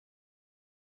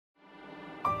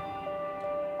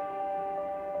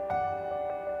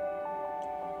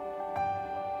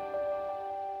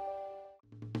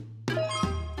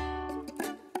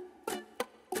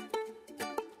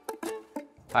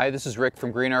Hi, this is Rick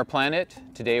from Green Our Planet.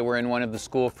 Today we're in one of the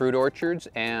school fruit orchards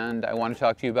and I want to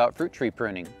talk to you about fruit tree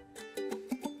pruning.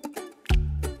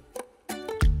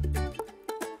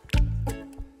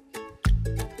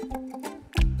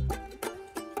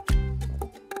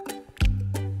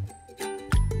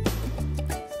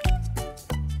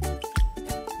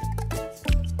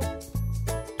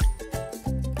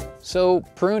 So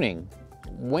pruning,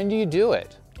 when do you do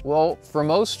it? Well, for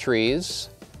most trees,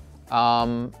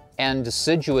 and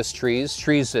deciduous trees,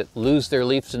 trees that lose their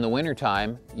leaves in the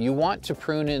wintertime, you want to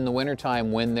prune in the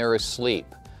wintertime when they're asleep.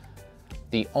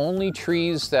 The only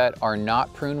trees that are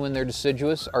not pruned when they're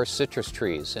deciduous are citrus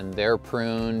trees, and they're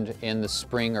pruned in the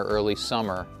spring or early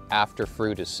summer after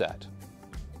fruit is set.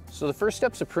 So the first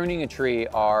steps of pruning a tree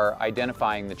are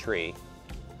identifying the tree.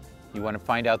 You want to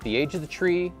find out the age of the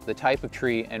tree, the type of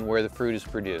tree, and where the fruit is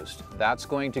produced. That's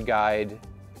going to guide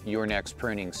your next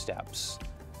pruning steps.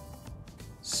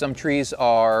 Some trees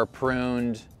are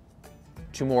pruned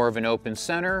to more of an open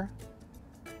center.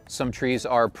 Some trees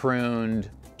are pruned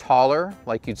taller,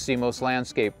 like you'd see most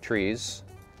landscape trees.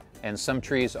 And some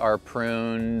trees are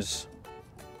pruned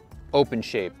open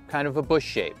shape, kind of a bush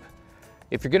shape.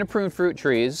 If you're going to prune fruit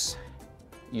trees,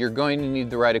 you're going to need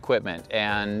the right equipment.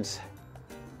 And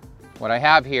what I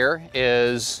have here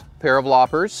is a pair of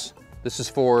loppers. This is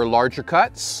for larger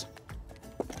cuts.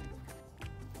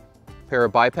 Pair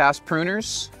of bypass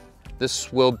pruners.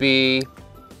 This will be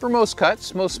for most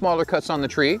cuts, most smaller cuts on the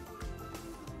tree.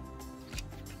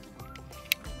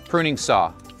 Pruning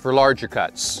saw for larger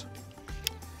cuts.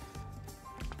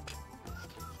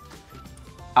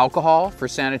 Alcohol for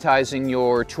sanitizing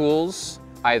your tools,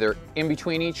 either in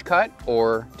between each cut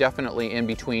or definitely in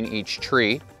between each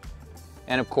tree.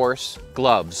 And of course,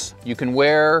 gloves. You can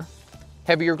wear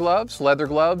heavier gloves, leather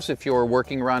gloves, if you're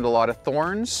working around a lot of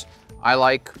thorns. I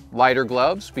like lighter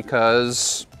gloves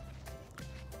because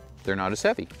they're not as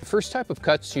heavy. The first type of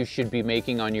cuts you should be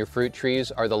making on your fruit trees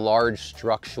are the large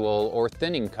structural or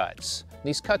thinning cuts.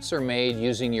 These cuts are made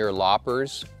using your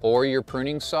loppers or your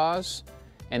pruning saws,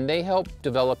 and they help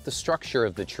develop the structure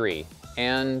of the tree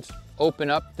and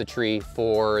open up the tree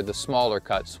for the smaller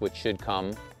cuts, which should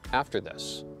come after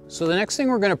this. So the next thing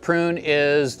we're going to prune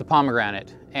is the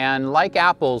pomegranate. And like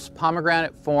apples,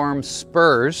 pomegranate forms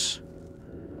spurs,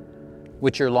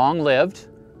 which are long-lived,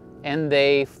 and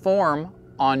they form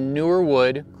on newer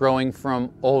wood growing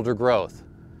from older growth.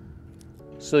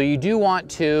 So you do want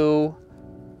to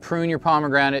prune your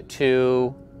pomegranate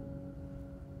to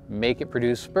make it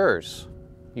produce spurs.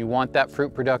 You want that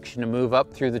fruit production to move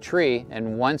up through the tree,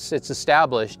 and once it's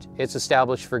established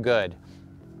for good.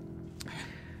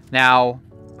 Now,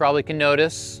 you probably can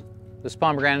notice this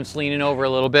pomegranate's leaning over a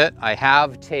little bit. I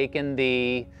have taken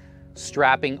the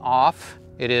strapping off.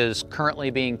 It is currently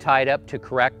being tied up to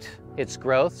correct its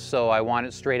growth, so I want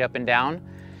it straight up and down.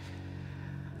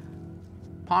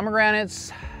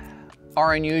 Pomegranates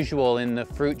are unusual in the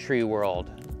fruit tree world.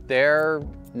 They're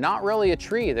not really a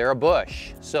tree, they're a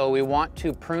bush. So we want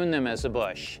to prune them as a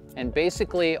bush. And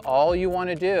basically all you want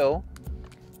to do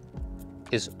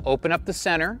is open up the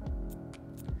center,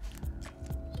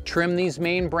 trim these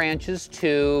main branches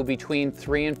to between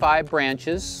 3 and 5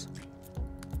 branches.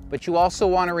 But you also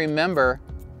want to remember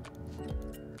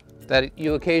that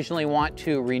you occasionally want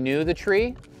to renew the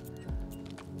tree.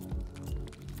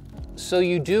 So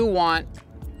you do want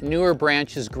newer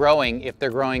branches growing if they're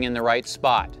growing in the right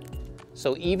spot.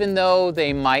 So even though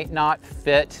they might not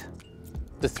fit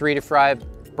the 3 to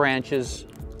 5 branches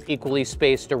equally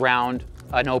spaced around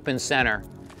an open center,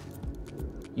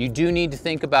 you do need to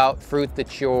think about fruit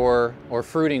or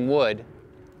fruiting wood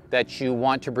that you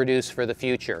want to produce for the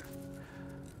future.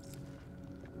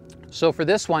 So for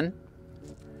this one,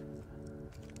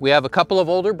 we have a couple of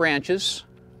older branches.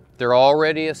 They're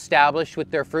already established with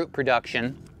their fruit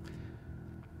production,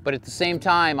 but at the same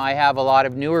time, I have a lot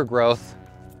of newer growth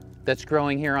that's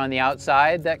growing here on the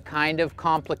outside that kind of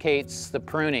complicates the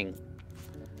pruning.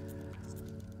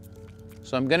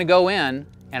 So I'm going to go in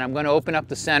and I'm going to open up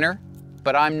the center,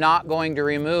 but I'm not going to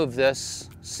remove this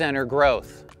center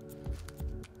growth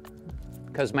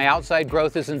because my outside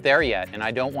growth isn't there yet and I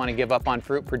don't want to give up on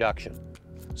fruit production.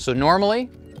 So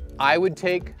normally, I would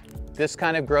take this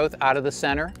kind of growth out of the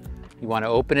center. You want to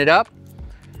open it up.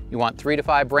 You want 3 to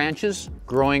 5 branches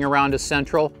growing around a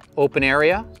central open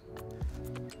area.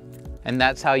 And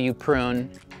that's how you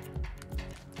prune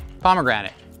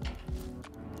pomegranate.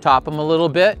 Top them a little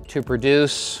bit to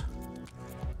produce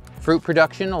fruit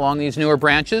production along these newer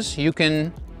branches. You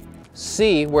can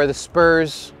see where the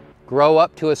spurs grow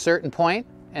up to a certain point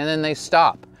and then they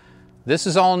stop. This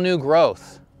is all new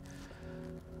growth.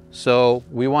 So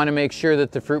we want to make sure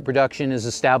that the fruit production is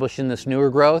established in this newer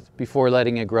growth before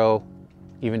letting it grow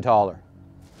even taller.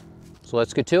 So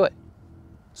let's get to it.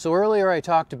 So earlier I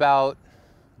talked about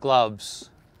gloves,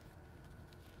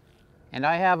 and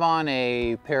I have on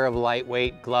a pair of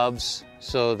lightweight gloves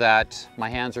so that my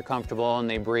hands are comfortable and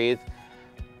they breathe.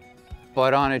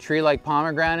 But on a tree like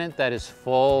pomegranate that is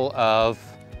full of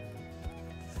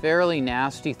fairly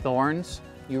nasty thorns,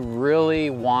 you really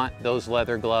want those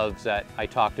leather gloves that I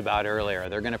talked about earlier.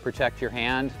 They're going to protect your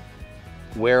hand.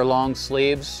 Wear long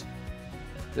sleeves.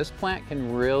 This plant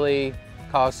can really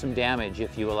cause some damage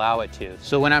if you allow it to.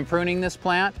 So when I'm pruning this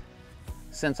plant,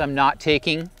 since I'm not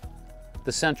taking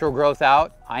the central growth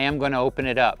out, I am going to open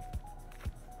it up.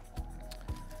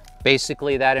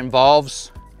 Basically, that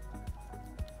involves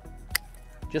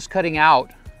just cutting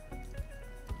out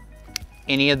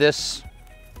any of this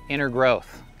inner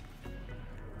growth.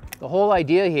 The whole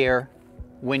idea here,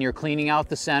 when you're cleaning out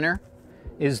the center,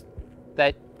 is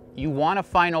that you want a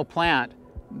final plant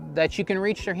that you can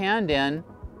reach your hand in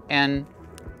and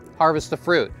harvest the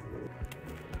fruit.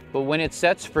 But when it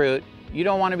sets fruit, you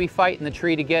don't want to be fighting the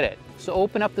tree to get it. So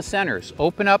open up the centers,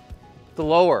 open up the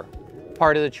lower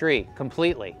part of the tree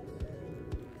completely.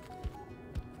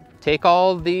 Take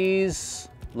all these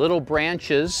little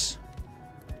branches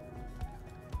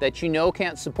that you know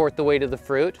can't support the weight of the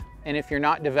fruit, and if you're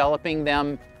not developing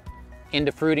them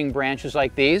into fruiting branches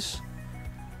like these,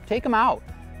 take them out.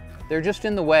 They're just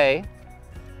in the way.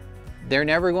 They're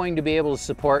never going to be able to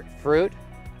support fruit,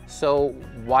 so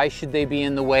why should they be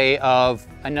in the way of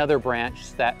another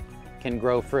branch that can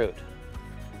grow fruit?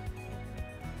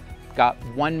 Got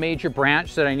one major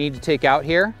branch that I need to take out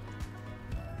here.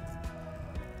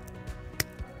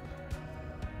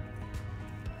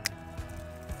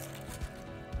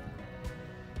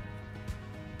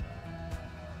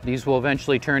 These will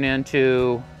eventually turn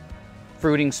into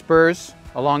fruiting spurs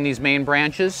along these main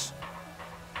branches.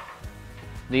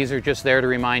 These are just there to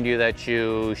remind you that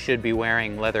you should be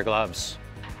wearing leather gloves.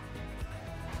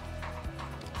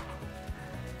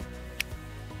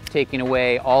 Taking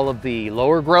away all of the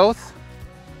lower growth.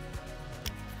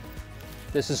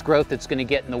 This is growth that's going to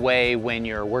get in the way when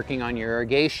you're working on your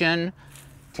irrigation,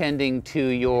 tending to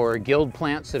your guild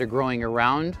plants that are growing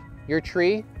around your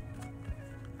tree.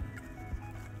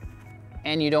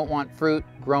 And you don't want fruit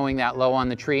growing that low on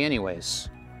the tree anyways.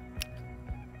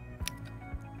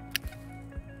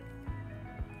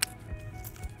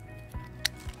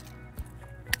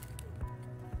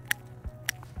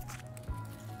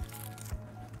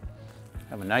 I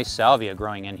have a nice salvia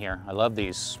growing in here. I love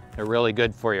these. They're really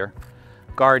good for your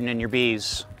garden and your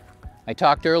bees. I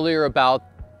talked earlier about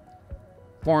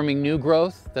forming new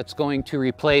growth that's going to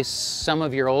replace some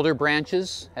of your older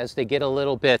branches as they get a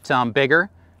little bit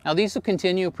bigger. Now these will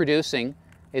continue producing.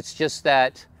 It's just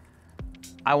that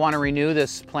I want to renew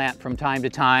this plant from time to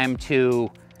time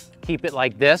to keep it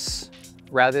like this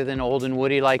rather than old and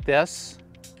woody like this.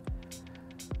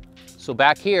 So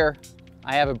back here,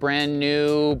 I have a brand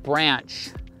new branch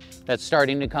that's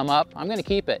starting to come up. I'm going to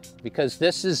keep it because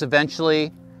this is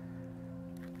eventually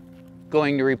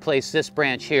going to replace this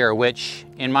branch here, which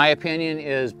in my opinion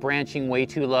is branching way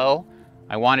too low.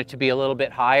 I want it to be a little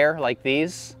bit higher like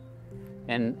these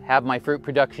and have my fruit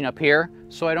production up here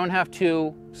so I don't have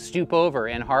to stoop over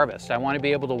and harvest. I want to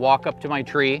be able to walk up to my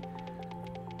tree,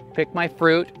 pick my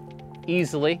fruit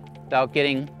easily without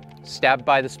getting stabbed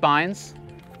by the spines,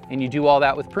 and you do all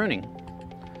that with pruning.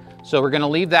 So we're going to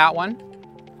leave that one.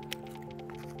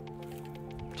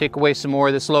 Take away some more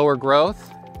of this lower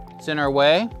growth. It's in our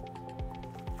way.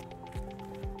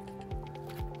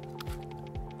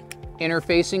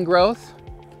 Interfacing growth,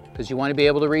 because you want to be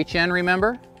able to reach in,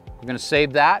 remember? We're going to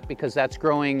save that because that's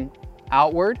growing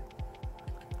outward.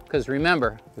 Because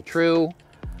remember, the true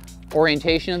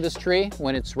orientation of this tree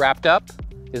when it's wrapped up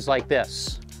is like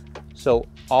this. So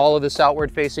all of this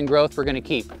outward facing growth we're going to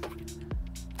keep.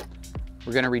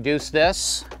 We're going to reduce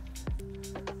this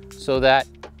so that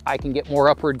I can get more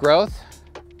upward growth.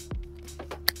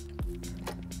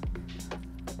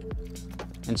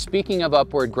 And speaking of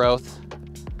upward growth,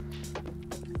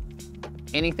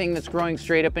 anything that's growing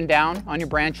straight up and down on your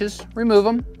branches, remove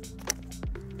them.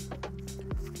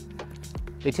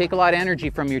 They take a lot of energy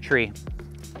from your tree.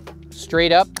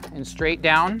 Straight up and straight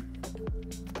down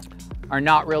are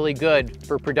not really good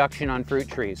for production on fruit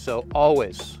trees. So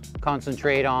always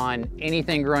concentrate on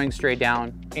anything growing straight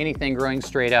down, anything growing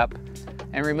straight up,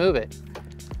 and remove it.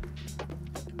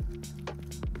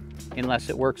 Unless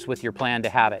it works with your plan to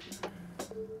have it.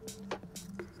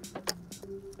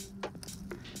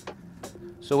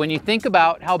 So when you think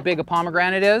about how big a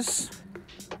pomegranate is,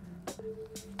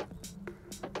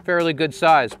 fairly good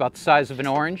size, about the size of an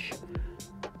orange.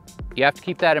 You have to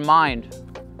keep that in mind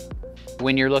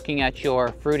when you're looking at your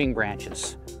fruiting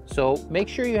branches. So make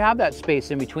sure you have that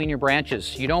space in between your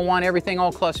branches. You don't want everything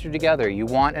all clustered together. You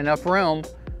want enough room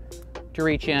to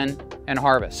reach in and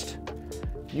harvest.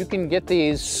 You can get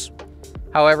these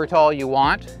however tall you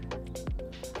want.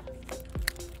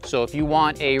 So if you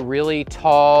want a really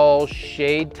tall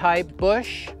shade type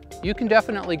bush, you can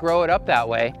definitely grow it up that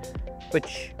way. But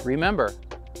remember,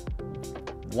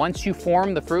 once you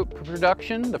form the fruit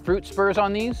production, the fruit spurs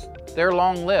on these, they're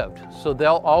long-lived. So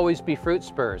they'll always be fruit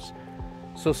spurs.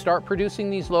 So start producing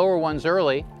these lower ones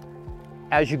early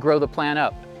as you grow the plant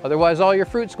up. Otherwise, all your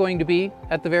fruit's going to be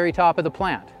at the very top of the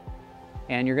plant,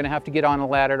 and you're gonna have to get on a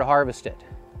ladder to harvest it.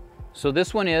 So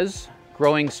this one is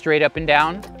growing straight up and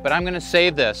down, but I'm gonna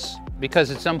save this because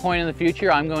at some point in the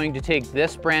future, I'm going to take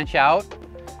this branch out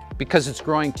because it's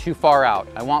growing too far out.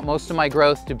 I want most of my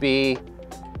growth to be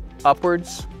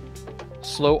upwards,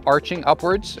 slow arching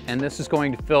upwards, and this is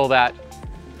going to fill that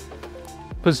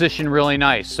position really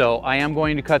nice. So I am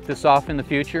going to cut this off in the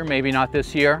future, maybe not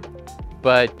this year,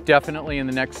 but definitely in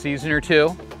the next season or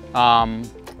two.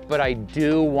 But I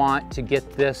do want to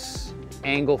get this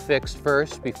angle fixed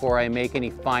first before I make any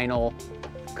final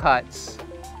cuts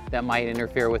that might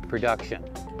interfere with production.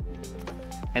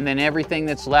 And then everything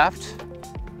that's left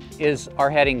is our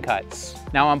heading cuts.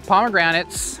 Now on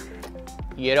pomegranates,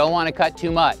 you don't want to cut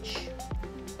too much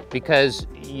because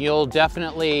you'll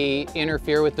definitely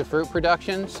interfere with the fruit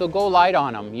production, so go light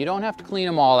on them. You don't have to clean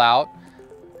them all out.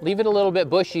 Leave it a little bit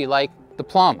bushy like the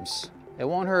plums. It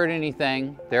won't hurt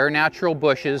anything. They're natural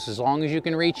bushes. As long as you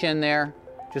can reach in there,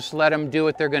 just let them do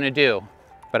what they're gonna do.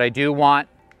 But I do want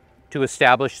to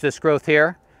establish this growth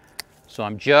here, so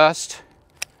I'm just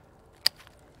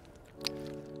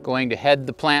going to head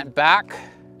the plant back.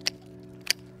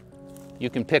 You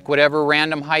can pick whatever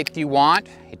random height you want.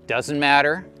 It doesn't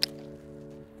matter.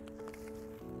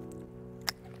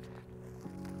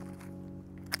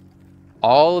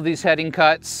 All of these heading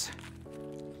cuts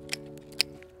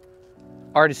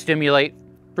are to stimulate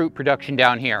fruit production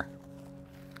down here.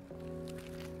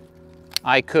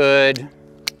 I could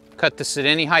cut this at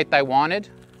any height I wanted.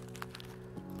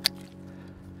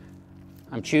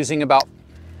 I'm choosing about,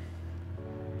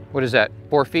 what is that,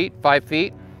 4 feet, 5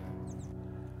 feet?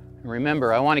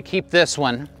 Remember, I want to keep this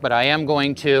one, but I am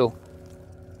going to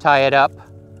tie it up.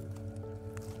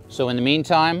 So in the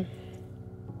meantime,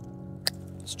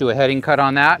 let's do a heading cut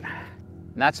on that.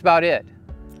 And that's about it.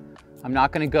 I'm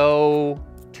not going to go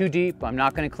too deep. I'm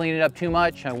not going to clean it up too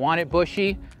much. I want it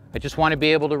bushy. I just want to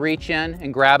be able to reach in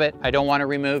and grab it. I don't want to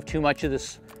remove too much of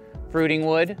this fruiting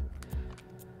wood.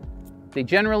 They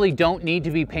generally don't need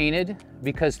to be painted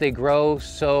because they grow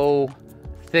so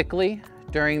thickly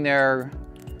during their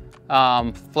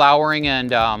flowering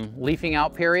and leafing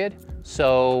out period.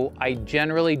 So I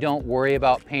generally don't worry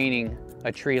about painting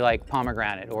a tree like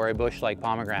pomegranate or a bush like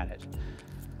pomegranate.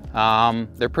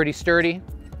 They're pretty sturdy.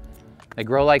 They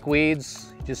grow like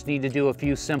weeds. You just need to do a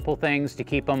few simple things to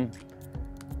keep them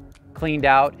cleaned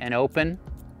out and open.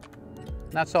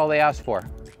 That's all they ask for.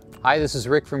 Hi, this is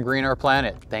Rick from Green Our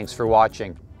Planet. Thanks for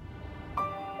watching.